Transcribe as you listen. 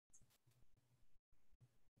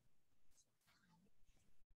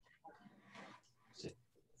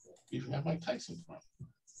even have Mike Tyson from.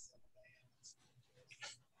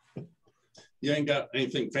 You ain't got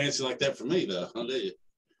anything fancy like that for me, though, do you?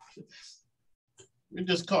 We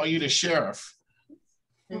just call you the sheriff.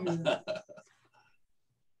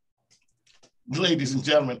 Ladies and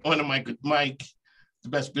gentlemen, on the mic with Mike, the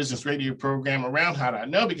best business radio program around. How do I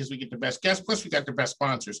know? Because we get the best guests, plus we got the best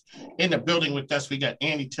sponsors. In the building with us, we got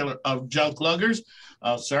Andy Taylor of Junk Luggers.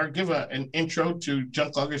 Sir, give an intro to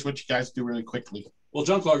Junk Luggers, what you guys do really quickly. Well,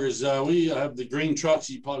 Junk Luggers, we have the green trucks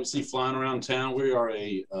you probably see flying around town. We are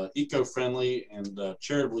a eco-friendly and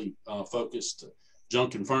charitably focused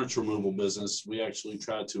junk and furniture removal business. We actually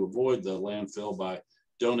try to avoid the landfill by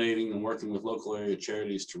donating and working with local area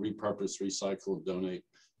charities to repurpose, recycle, and donate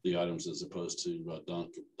the items as opposed to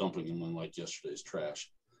dumping them in like yesterday's trash.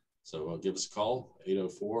 So give us a call,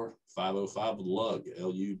 804-505-LUGG,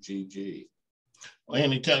 L-U-G-G. Well,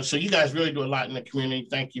 Andy, so you guys really do a lot in the community.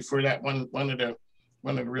 Thank you for that. One of the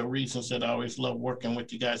real reasons that I always love working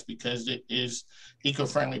with you guys, because it is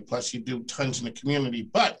eco-friendly, plus you do tons in the community.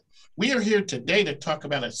 But we are here today to talk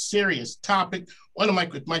about a serious topic. On the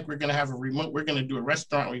mic with Mike, we're going to have a remote. We're going to do a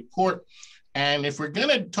restaurant report. And if we're going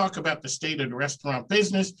to talk about the state of the restaurant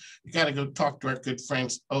business, you got to go talk to our good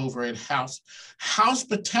friends over at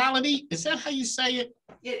Housepitality. Is that how you say it?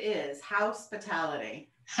 It is Housepitality.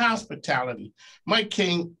 Housepitality. Mike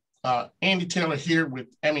King, Andy Taylor here with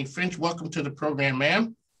Emmy Finch. Welcome to the program,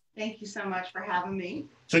 ma'am. Thank you so much for having me.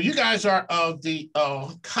 So you guys are of the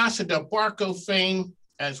Casa del Barco fame,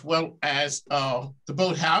 as well as the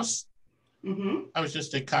Boathouse. Mm-hmm. I was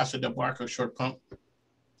just at Casa del Barco short pump.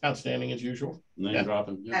 Outstanding as usual. Name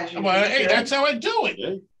dropping. Yeah. Well, hey, that's how I do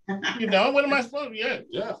it. Yeah. You know, what am I supposed to?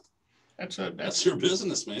 Yeah. That's your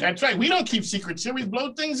business, man. That's right. We don't keep secrets here. We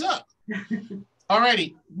blow things up. All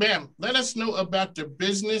righty, ma'am, let us know about the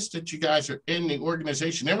business that you guys are in, the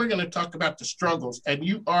organization. Then we're going to talk about the struggles. And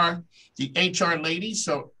you are the HR lady.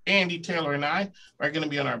 So Andy Taylor and I are going to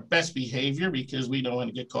be on our best behavior because we don't want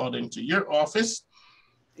to get called into your office.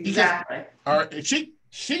 Exactly.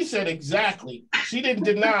 She said exactly. She didn't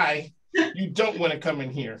deny you don't want to come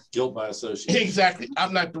in here. Guilt by association. Exactly.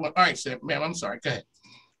 I'm not the one. All right, Sam, ma'am, I'm sorry. Go ahead.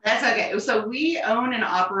 That's okay. So we own and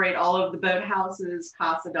operate all of the Boathouses,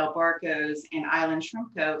 Casa del Barcos, and Island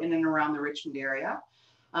Shrimp Co. in and around the Richmond area.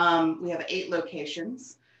 We have 8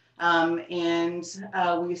 locations, and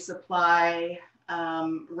we supply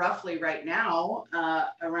roughly right now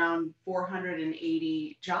around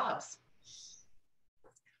 480 jobs.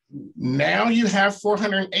 Now you have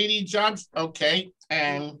 480 jobs. Okay.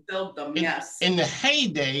 And filled them, yes. In the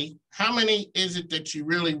heyday, how many is it that you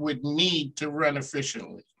really would need to run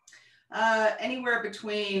efficiently? Anywhere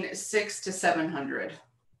between 600 to 700.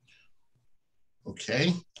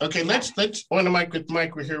 Okay. Let's on the mic with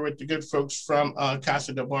Mike. We're here with the good folks from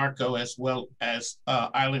Casa del Barco, as well as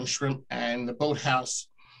Island Shrimp and the Boathouse.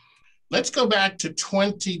 Let's go back to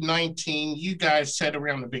 2019. You guys sat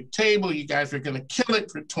around the big table. You guys were going to kill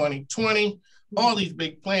it for 2020. All these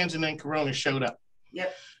big plans, and then Corona showed up.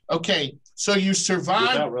 Yep. Okay, so you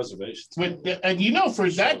survived without reservations. And you know, for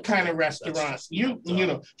that kind of restaurant, you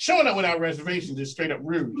know, showing up without reservations is straight up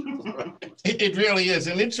rude. It really is,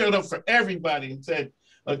 and it showed up for everybody and said,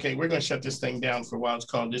 "Okay, we're going to shut this thing down for a while. It's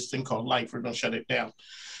called this thing called life. We're going to shut it down."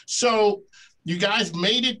 So you guys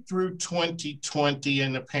made it through 2020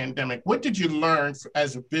 and the pandemic. What did you learn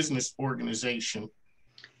as a business organization?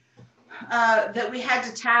 That we had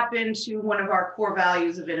to tap into one of our core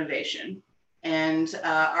values of innovation. And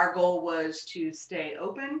our goal was to stay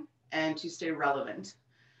open and to stay relevant.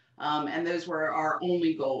 And those were our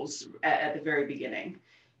only goals at the very beginning.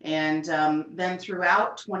 And then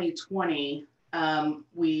throughout 2020,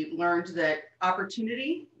 we learned that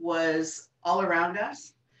opportunity was all around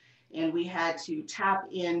us. And we had to tap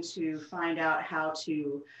in to find out how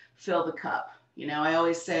to fill the cup. You know, I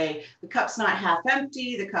always say the cup's not half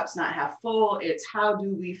empty, the cup's not half full. It's how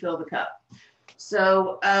do we fill the cup?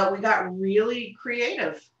 So we got really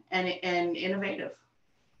creative and innovative.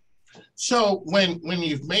 So when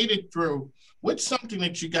you've made it through, what's something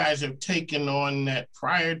that you guys have taken on that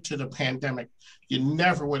prior to the pandemic you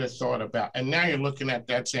never would have thought about? And now you're looking at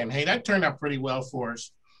that saying, hey, that turned out pretty well for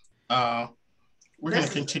us. We're going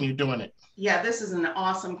to continue doing it. Yeah, this is an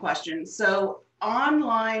awesome question. So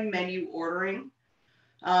online menu ordering,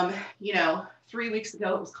 you know, 3 weeks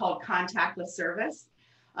ago, it was called contactless service.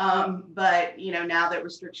 But, you know, now that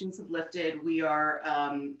restrictions have lifted, we are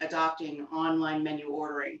adopting online menu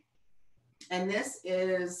ordering. And this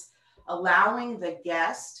is allowing the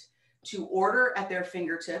guest to order at their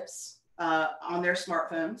fingertips on their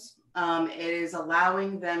smartphones. It is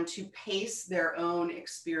allowing them to pace their own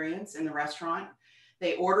experience in the restaurant.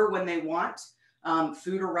 They order when they want.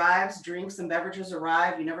 Food arrives, drinks and beverages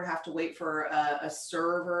arrive. You never have to wait for a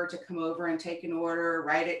server to come over and take an order,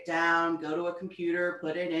 write it down, go to a computer,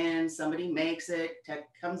 put it in, somebody makes it, tech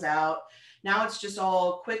comes out. Now it's just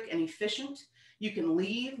all quick and efficient. You can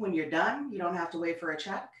leave when you're done. You don't have to wait for a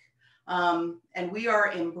check. And we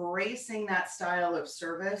are embracing that style of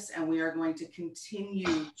service, and we are going to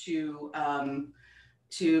continue to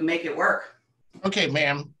make it work. Okay,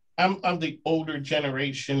 ma'am, I'm the older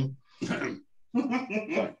generation.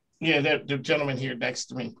 Yeah, the gentleman here next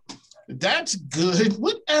to me. That's good.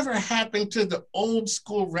 Whatever happened to the old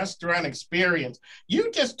school restaurant experience?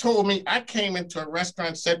 You just told me I came into a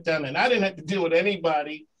restaurant, sat down, and I didn't have to deal with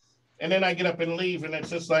anybody. And then I get up and leave, and it's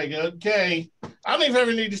just like, okay, I don't even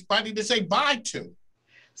ever need anybody to say bye to.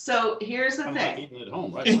 So here's the thing. Like eating at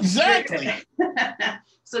home, right? Exactly.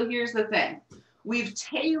 So here's the thing. We've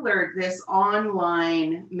tailored this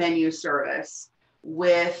online menu service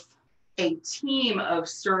with a team of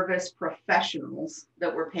service professionals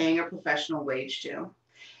that we're paying a professional wage to.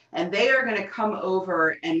 And they are going to come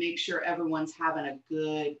over and make sure everyone's having a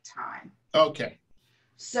good time. Okay.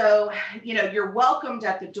 So, you're welcomed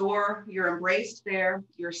at the door, you're embraced there,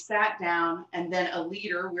 you're sat down, and then a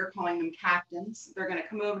leader, we're calling them captains, they're going to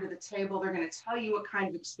come over to the table, they're going to tell you what kind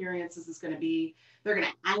of experience this is going to be. They're going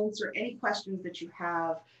to answer any questions that you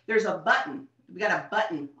have. There's a button. We got a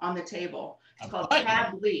button on the table. It's called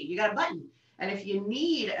Tab Lead. You got a button. And if you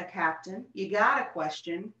need a captain, you got a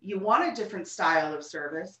question, you want a different style of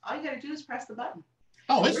service, all you got to do is press the button.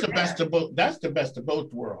 Oh, it's the best of both. That's the best of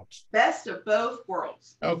both worlds. Best of both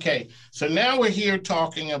worlds. Okay. So now we're here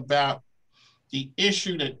talking about the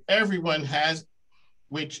issue that everyone has,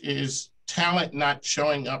 which is talent not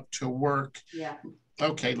showing up to work. Yeah.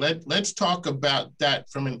 Okay. Let's talk about that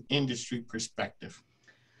from an industry perspective.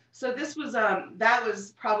 So this was that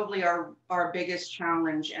was probably our biggest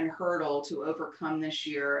challenge and hurdle to overcome this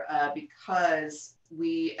year, because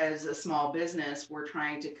we, as a small business, were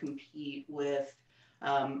trying to compete with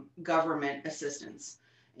government assistance,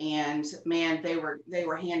 and man, they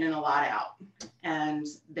were handing a lot out, and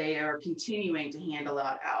they are continuing to hand a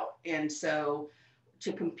lot out. And so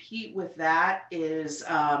to compete with that is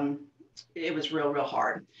it was real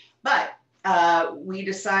hard. But we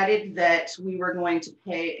decided that we were going to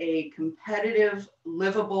pay a competitive,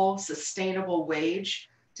 livable, sustainable wage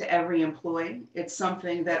to every employee. It's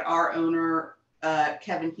something that our owner,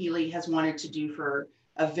 Kevin Healy, has wanted to do for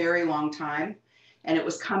a very long time. And it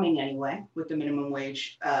was coming anyway with the minimum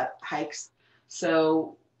wage hikes.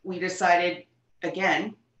 So we decided,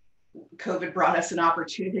 again, COVID brought us an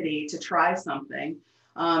opportunity to try something.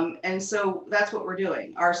 And so that's what we're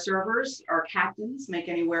doing. Our servers, our captains make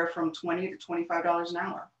anywhere from $20 to $25 an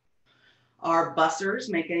hour. Our bussers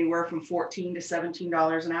make anywhere from $14 to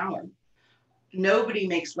 $17 an hour. Nobody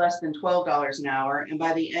makes less than $12 an hour. And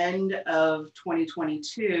by the end of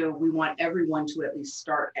 2022, we want everyone to at least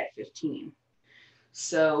start at 15.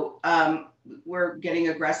 So we're getting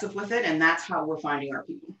aggressive with it, and that's how we're finding our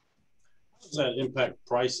people. How does that impact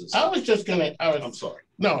prices? I'm sorry.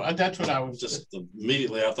 No, that's what I was just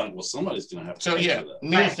immediately. I thought, well, somebody's going to have to. So yeah,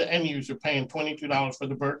 there's the end user paying $22 for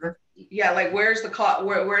the burger. Yeah, like where's the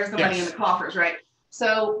where's the money in the coffers, right?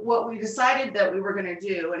 So what we decided that we were going to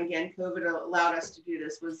do, and again, COVID allowed us to do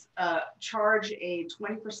this, was charge a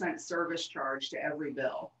 20% service charge to every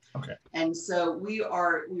bill. Okay. And so we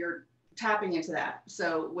are tapping into that.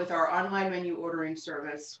 So with our online menu ordering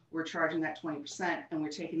service, we're charging that 20%, and we're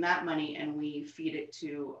taking that money and we feed it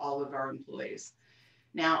to all of our employees.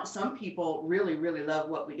 Now, some people really love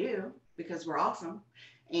what we do because we're awesome,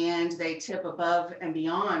 and they tip above and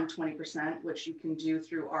beyond 20%, which you can do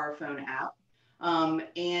through our phone app.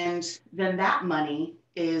 And then that money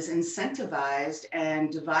is incentivized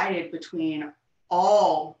and divided between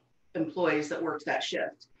all employees that worked that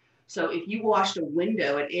shift. So if you washed a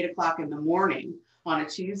window at 8 o'clock in the morning on a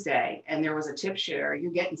Tuesday and there was a tip share,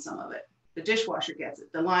 you're getting some of it. The dishwasher gets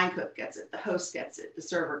it, the line cook gets it, the host gets it, the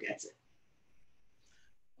server gets it.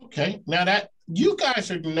 Okay, now that you guys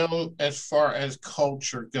are known as far as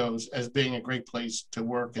culture goes as being a great place to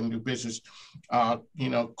work and do business,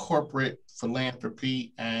 corporate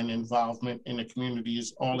philanthropy and involvement in the community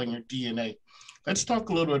is all in your DNA. Let's talk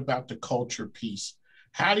a little bit about the culture piece.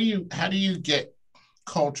 How do you get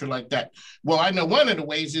culture like that? Well, I know one of the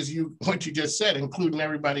ways is what you just said, including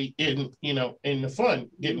everybody in the fund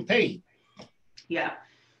getting paid. Yeah.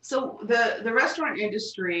 So the restaurant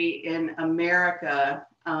industry in America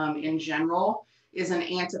in general is an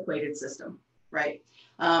antiquated system, right?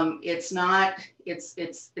 It's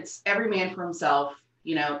every man for himself.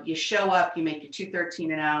 You show up, you make your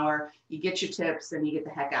 $2.13 an hour, you get your tips, and you get the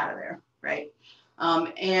heck out of there, right?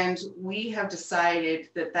 And we have decided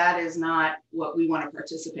that that is not what we want to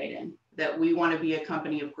participate in, that we want to be a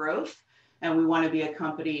company of growth, and we want to be a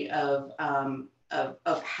company of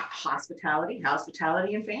hospitality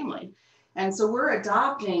and family. And so we're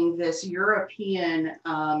adopting this European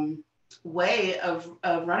way of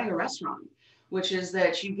running a restaurant, which is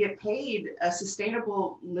that you get paid a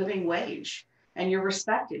sustainable living wage and you're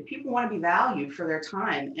respected. People want to be valued for their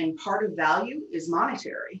time, and part of value is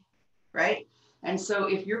monetary, right? And so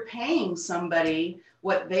if you're paying somebody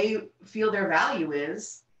what they feel their value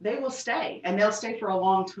is, they will stay, and they'll stay for a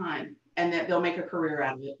long time, and that they'll make a career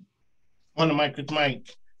out of it. On the mic with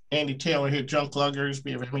Mike, Andy Taylor here, Junk Luggers.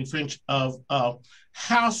 We have Henry Finch of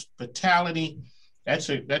Housepitality. That's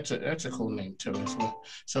a cool name too.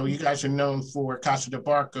 So you guys are known for Casa de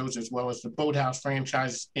Barcos as well as the Boathouse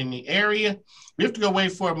franchise in the area. We have to go away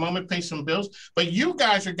for a moment, pay some bills, but you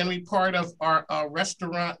guys are going to be part of our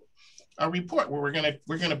restaurant report, where we're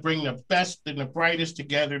gonna bring the best and the brightest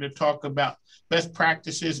together to talk about best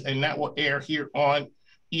practices, and that will air here on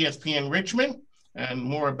ESPN Richmond. And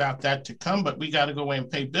more about that to come, but we got to go away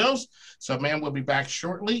and pay bills. So, man, we'll be back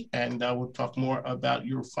shortly, and we'll talk more about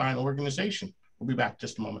your fine organization. We'll be back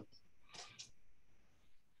just a moment.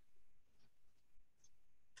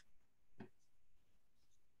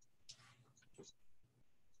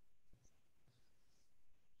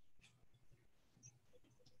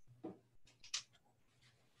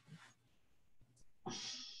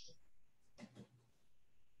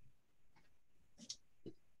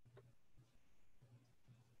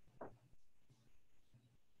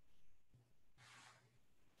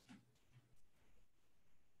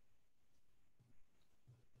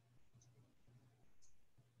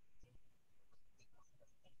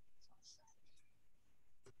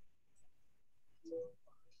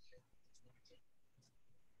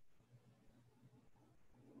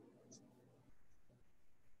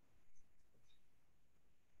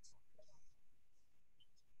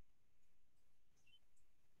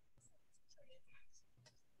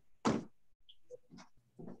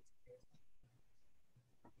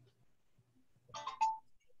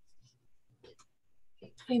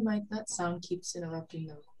 Hey Mike, that sound keeps interrupting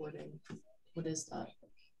the recording. What is that?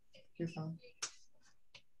 Your phone?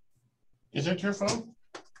 Is that your phone?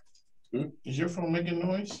 Is your phone making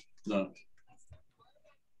noise? No.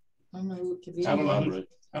 I don't know who it could be. I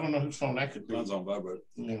don't know whose phone that could be. Mine's on vibrate.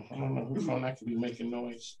 Yeah, I don't know whose phone that could be making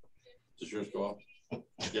noise. Does yours go off?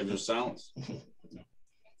 You have your silence?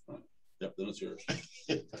 Yep, then it's yours.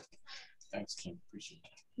 Thanks, Kim. Appreciate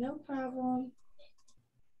it. No problem.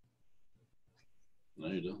 No,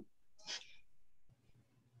 you don't.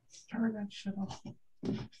 Turn that shit off.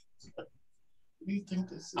 What do you think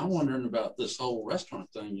this is? I'm wondering about this whole restaurant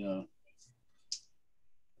thing.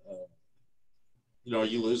 Are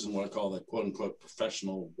you losing what I call the quote unquote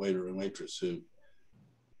professional waiter and waitress who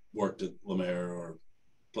worked at La Mer or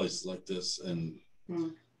places like this and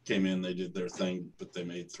came in, they did their thing, but they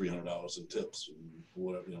made $300 in tips and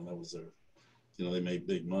whatever, that was their, they made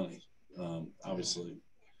big money. Obviously,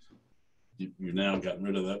 you now gotten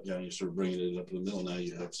rid of that guy and you're sort of bringing it up in the middle. Now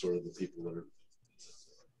you have sort of the people that are,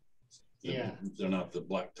 they're not the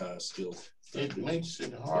black tie skilled. It makes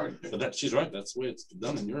it hard. But she's right. That's the way it's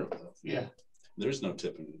done in Europe, though. Yeah. There's no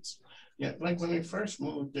tipping. Like when we first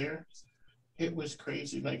moved there, it was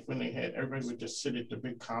crazy. Like when everybody would just sit at the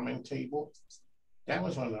big common table. That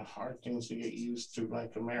was one of the hard things to get used to.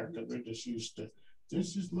 Like America, we're just used to,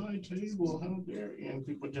 this is my table, how dare you? And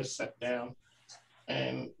people just sat down,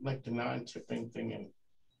 and like the non-tipping thing and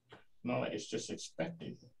all that, it's just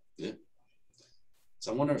expected. Yeah.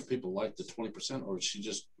 So I wonder if people like the 20%, or should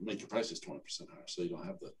just make your prices 20% higher so you don't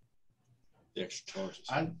have the extra charges.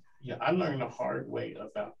 I learned the hard way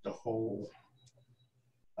about the whole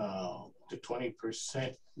the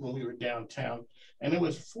 20% when we were downtown, and it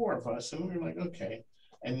was 4 of us, and we were like, okay.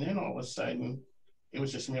 And then all of a sudden, it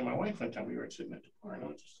was just me and my wife. One time we were sitting at the bar, and I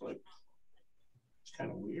was just like, it's kind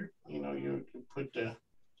of weird, you put the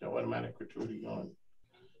automatic gratuity on.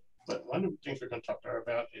 But one of the things we're going to talk to her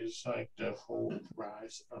about is like the whole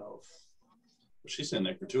rise of. Well, she's saying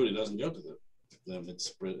that gratuity doesn't go to them;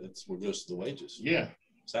 it's what goes to the wages. Yeah.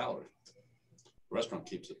 Salary. The restaurant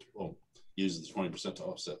keeps it. Well, uses the 20% to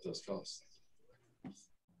offset those costs.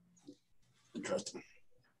 Interesting.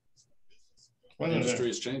 The industry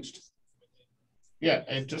has changed. Yeah,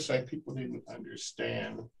 and just like people didn't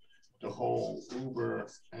understand the whole Uber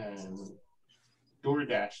and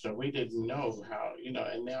DoorDash stuff, we didn't know how,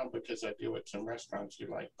 and now because I deal with some restaurants, you're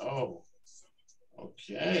like, oh,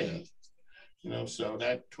 okay. So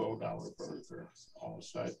that $12 burger all of a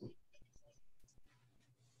sudden.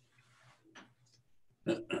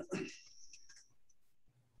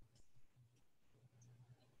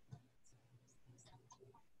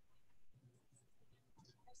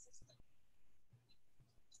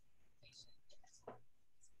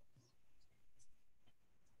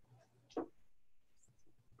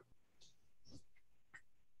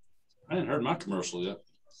 I hadn't heard my commercial yet.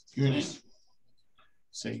 You're in the.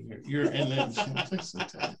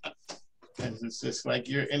 It's just like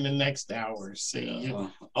you're in the next hour. See,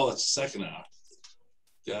 oh, it's the second hour.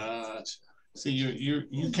 Gotcha. See,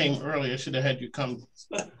 you came earlier. Should have had you come.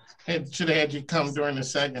 Should have had you come during the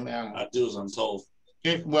second hour. I do as I'm told.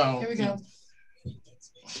 Well, Here we go.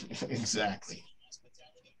 Exactly.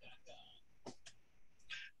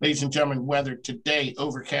 Ladies and gentlemen, weather today: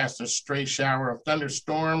 overcast, a stray shower of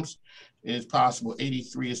thunderstorms is possible.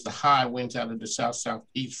 83 is the high. Winds out of the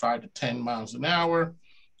south-southeast, 5 to 10 miles an hour.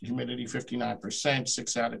 Humidity 59%.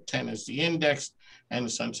 6 out of 10 is the index. And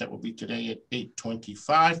the sunset will be today at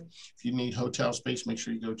 8:25. If you need hotel space, make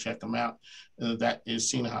sure you go check them out. That is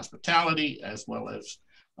Cena Hospitality, as well as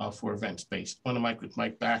for event space. On the mic with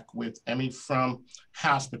Mike, back with Emmy from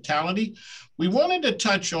Housepitality. We wanted to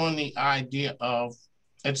touch on the idea of,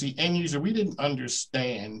 as the end user, we didn't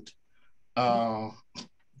understand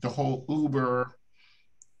the whole Uber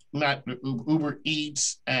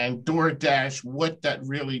Eats and DoorDash, what that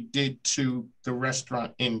really did to the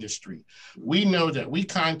restaurant industry. We know that we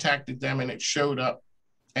contacted them and it showed up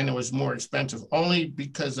and it was more expensive, only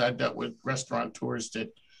because I dealt with restaurateurs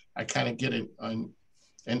that I kind of get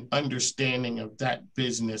an understanding of that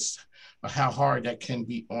business, how hard that can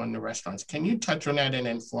be on the restaurants. Can you touch on that and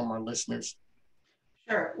inform our listeners?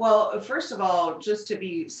 Sure. Well, first of all, just to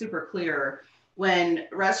be super clear, when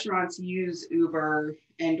restaurants use Uber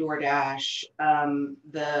and DoorDash,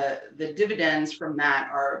 the dividends from that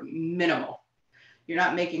are minimal. You're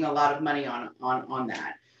not making a lot of money on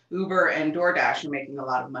that. Uber and DoorDash are making a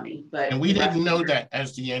lot of money, but and we didn't know that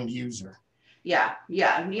as the end user. Yeah,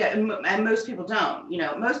 and most people don't.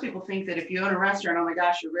 Most people think that if you own a restaurant, oh my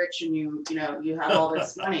gosh, you're rich and you have all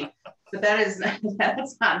this money, but that's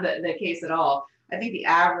not the case at all. I think the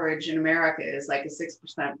average in America is like a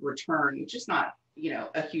 6% return, which is not,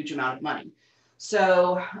 a huge amount of money.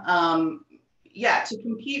 So, to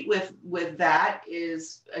compete with that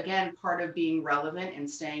is, again, part of being relevant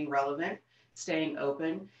and staying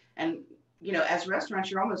open. And, as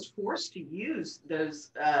restaurants, you're almost forced to use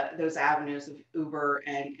those avenues of Uber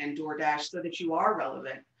and DoorDash so that you are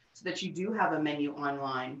relevant, so that you do have a menu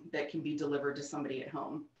online that can be delivered to somebody at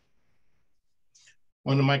home.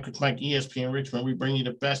 On the mic with Mike, ESPN Richmond, we bring you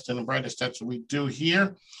the best and the brightest. That's what we do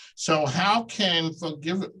here. So how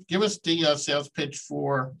give us the sales pitch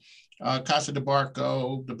for Casa de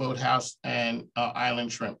Barco, the Boathouse, and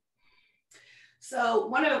Island Shrimp? So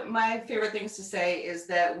one of my favorite things to say is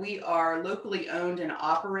that we are locally owned and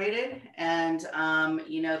operated. And,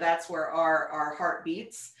 that's where our heart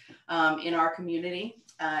beats in our community.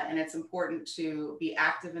 And it's important to be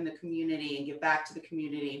active in the community and give back to the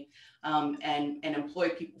community and employ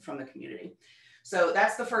people from the community. So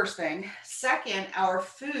that's the first thing. Second, our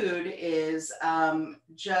food is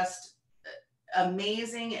just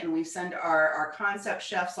amazing. And we send our concept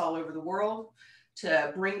chefs all over the world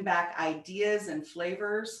to bring back ideas and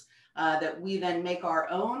flavors that we then make our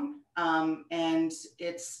own. And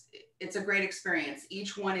it's a great experience.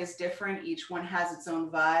 Each one is different. Each one has its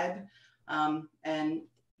own vibe. And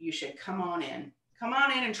you should come on in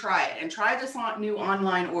and try it, and try this new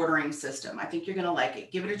online ordering system. I think you're going to like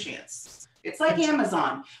it. Give it a chance. It's like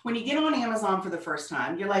Amazon. When you get on Amazon for the first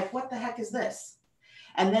time, you're like, what the heck is this?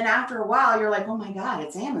 And then after a while, you're like, oh my God,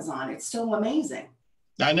 it's Amazon. It's still amazing.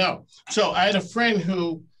 I know. So I had a friend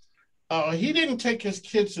who, he didn't take his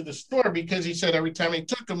kids to the store because he said every time he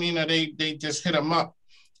took them, they just hit him up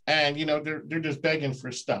and, they're just begging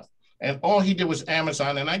for stuff. And all he did was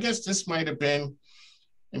Amazon. And I guess this might have been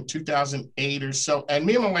in 2008 or so. And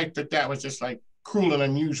me and my wife thought that was just like cruel and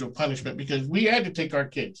unusual punishment because we had to take our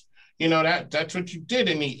kids. That's what you did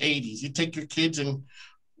in the 80s. You take your kids and,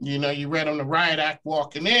 you read on the riot act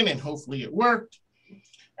walking in, and hopefully it worked.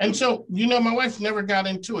 And so, my wife never got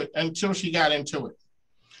into it until she got into it.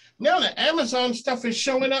 Now the Amazon stuff is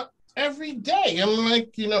showing up every day. I'm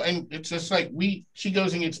like, and it's just like she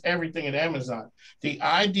goes and gets everything at Amazon. The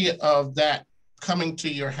idea of that coming to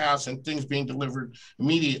your house and things being delivered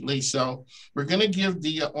immediately. So we're going to give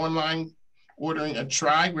the online ordering a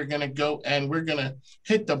try. We're going to go and we're going to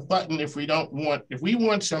hit the button if we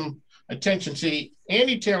want some attention. See,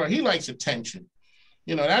 Andy Taylor, he likes attention.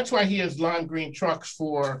 That's why he has lime green trucks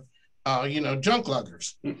for, junk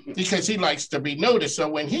luggers, because he likes to be noticed. So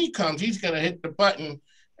when he comes, he's going to hit the button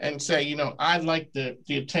and say, I like the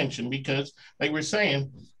attention, because like we're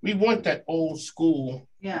saying, we want that old school.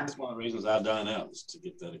 Yeah. That's one of the reasons I dine out, is to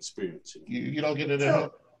get that experience. You don't get it at home?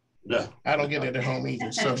 No. I don't get it at home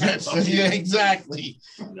either. So that's, yeah, exactly.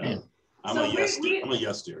 No. Yeah. I'm So a yes dear. I'm a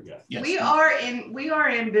yes dear guy. Yes. we are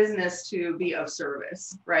in business to be of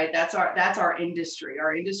service, right? That's our industry.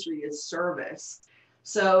 Our industry is service.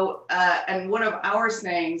 So, and one of our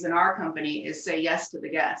sayings in our company is say yes to the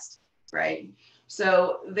guest, right?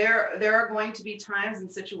 So there are going to be times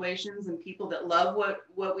and situations and people that love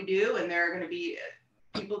what we do, and there are going to be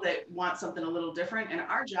people that want something a little different. And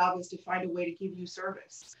our job is to find a way to give you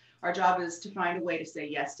service. Our job is to find a way to say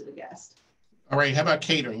yes to the guest. All right. How about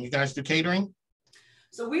catering? You guys do catering?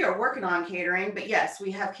 So we are working on catering, but yes,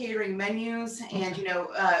 we have catering menus, and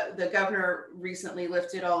the governor recently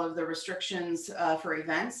lifted all of the restrictions for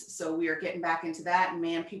events. So we are getting back into that, and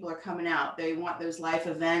man, people are coming out. They want those life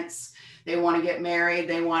events. They want to get married.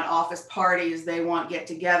 They want office parties. They want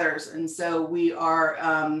get-togethers, and so we are,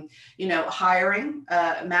 hiring,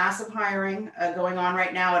 massive hiring going on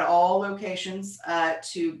right now at all locations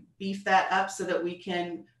to beef that up so that we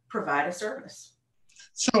can provide a service.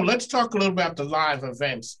 So let's talk a little about the live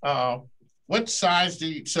events. What size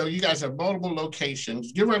so you guys have multiple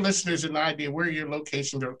locations. Give our listeners an idea where your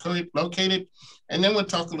locations are located. And then we'll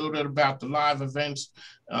talk a little bit about the live events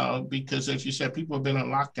because as you said, people have been on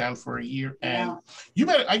lockdown for a year. And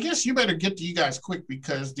I guess you better get to you guys quick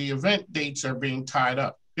because the event dates are being tied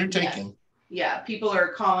up. They're taken. Yeah, people are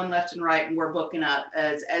calling left and right, and we're booking up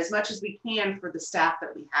as much as we can for the staff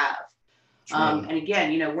that we have. And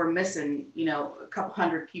again, we're missing, a couple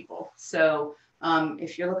hundred people. So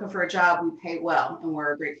if you're looking for a job, we pay well, and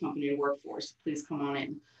we're a great company to work for. So please come on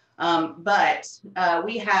in. But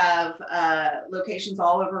we have locations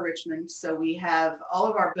all over Richmond. So we have all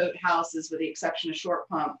of our boat houses, with the exception of Short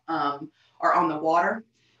Pump, are on the water.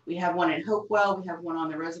 We have one in Hopewell. We have one on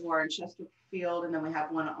the reservoir in Chesterfield, and then we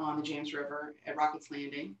have one on the James River at Rockets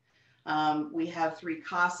Landing. We have 3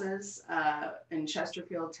 casas in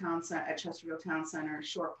Chesterfield Town Center,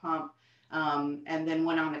 Short Pump, and then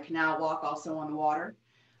one on the Canal Walk, also on the water.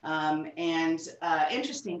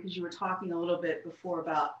 Interesting, because you were talking a little bit before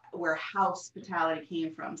about where Housepitality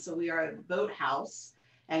came from. So we are a boat house,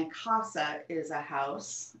 and casa is a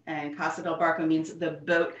house, and Casa del Barco means the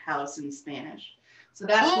boat house in Spanish. So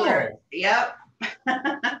that's where, yep.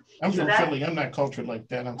 I'm from Philly. I'm not cultured like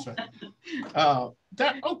that. I'm sorry.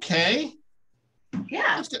 Okay.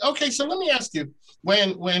 Yeah. Okay, so let me ask you,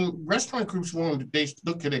 when restaurant groups they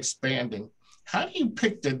look at expanding, how do you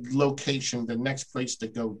pick the location, the next place to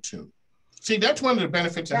go to? See, that's one of the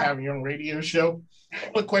benefits of having your own radio show.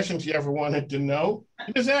 All the questions you ever wanted to know,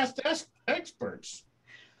 you just ask experts.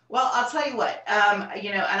 Well, I'll tell you what, and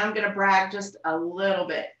I'm going to brag just a little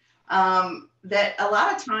bit, that a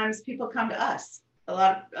lot of times people come to us. A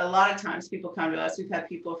lot of times people come to us. We've had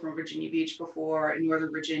people from Virginia Beach before, in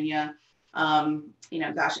Northern Virginia,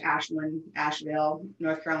 Ashland, Asheville,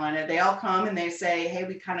 North Carolina. They all come and they say, hey,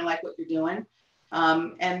 we kind of like what you're doing.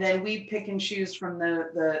 And then we pick and choose from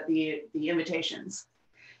the invitations.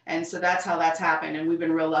 And so that's how that's happened. And we've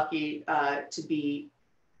been real lucky to be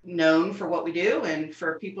known for what we do and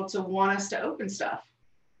for people to want us to open stuff.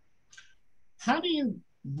 How do you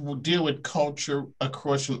deal with culture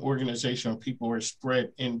across an organization where people are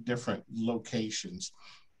spread in different locations?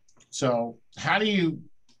 So how do you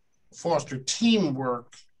foster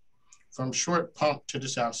teamwork from Short Pump to the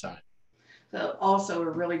South Side? So also a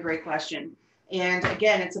really great question. And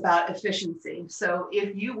again, it's about efficiency. So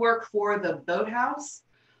if you work for the boathouse,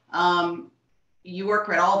 you work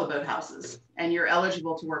at all the boathouses, and you're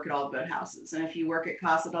eligible to work at all the boathouses. And if you work at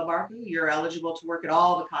Casa del Barco, you're eligible to work at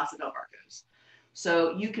all the Casa del Barcos.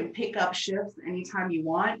 So you can pick up shifts anytime you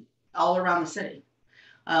want all around the city.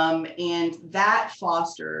 And that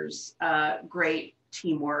fosters great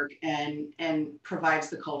teamwork and provides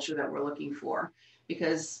the culture that we're looking for,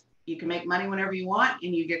 because you can make money whenever you want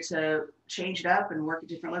and you get to change it up and work at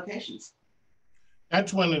different locations.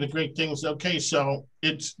 That's one of the great things. Okay, so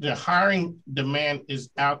it's the hiring demand is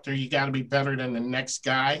out there. You got to be better than the next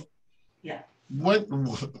guy. Yeah.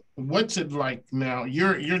 What's it like now?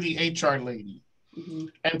 You're the HR lady. Mm-hmm.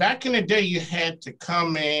 And back in the day, you had to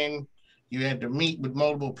come in, you had to meet with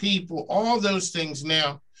multiple people, all those things.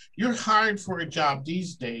 Now, you're hired for a job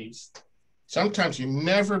these days. Sometimes you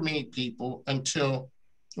never meet people until,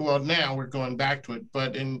 well, now we're going back to it,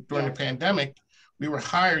 but during the pandemic, we were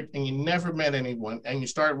hired and you never met anyone, and you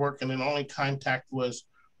started working and only contact was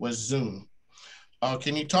Zoom.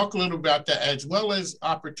 Can you talk a little about that, as well as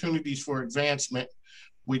opportunities for advancement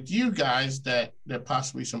with you guys that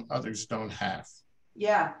possibly some others don't have?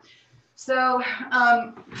 Yeah. So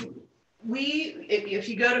if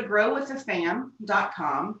you go to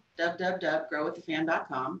growwiththefam.com,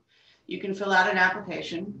 www.growwiththefam.com, you can fill out an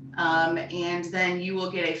application, and then you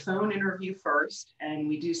will get a phone interview first, and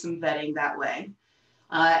we do some vetting that way.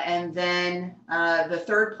 And then the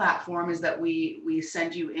third platform is that we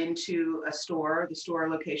send you into a store, the store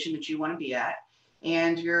location that you want to be at,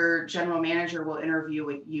 and your general manager will interview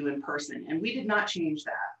with you in person. And we did not change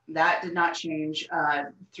that. That did not change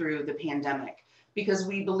through the pandemic, because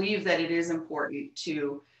we believe that it is important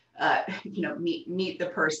to meet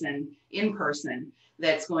the person in person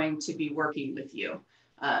that's going to be working with you.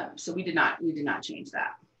 So we did not change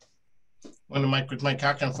that. On the mic with Mike,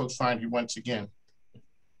 how can folks find you once again?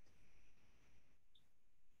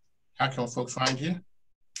 How can folks find you?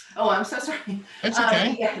 Oh, I'm so sorry. That's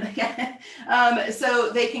okay.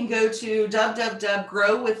 So they can go to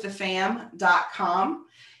www.growwiththefam.com,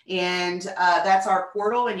 and that's our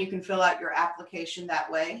portal, and you can fill out your application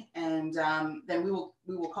that way, and then we will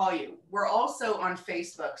call you. We're also on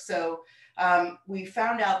Facebook. So we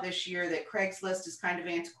found out this year that Craigslist is kind of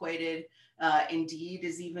antiquated. Indeed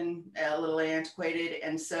is even a little antiquated,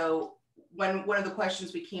 and so one of the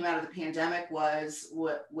questions we came out of the pandemic was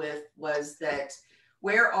that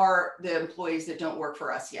where are the employees that don't work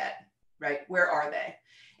for us yet, right? Where are they?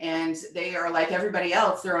 And they are like everybody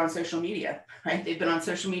else, they're on social media, right? They've been on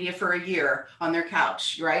social media for a year on their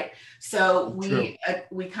couch, right? So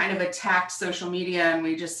we kind of attacked social media, and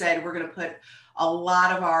we just said, we're going to put a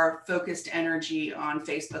lot of our focused energy on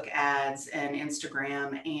Facebook ads and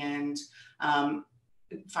Instagram, and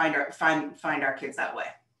find our kids that way.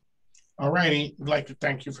 All righty. I'd like to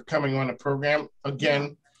thank you for coming on the program.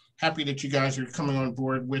 Again, happy that you guys are coming on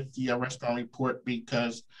board with the restaurant report,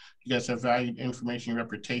 because you guys have valued information. Your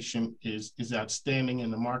reputation is outstanding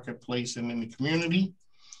in the marketplace and in the community.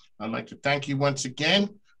 I'd like to thank you once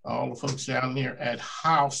again, all the folks down there at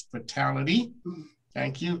Housepitality.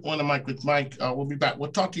 Thank you. On the mic with Mike. We'll be back.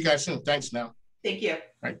 We'll talk to you guys soon. Thanks now. Thank you. All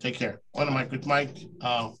right, take care. On the mic with Mike.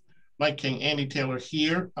 Mike King, Andy Taylor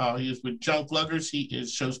here. He is with Junk Luggers. He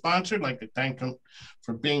is show sponsor. I'd like to thank him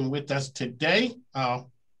for being with us today. One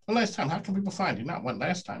last time, how can people find you? Not one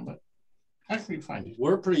last time, but how can we find you?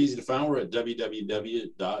 We're pretty easy to find. We're at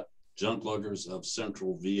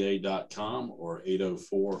www.junkluggersofcentralva.com or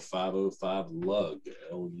 804-505-LUG,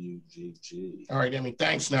 LUGG. All right, Emmy,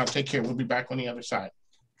 thanks. Now take care. We'll be back on the other side.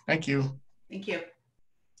 Thank you. Thank you.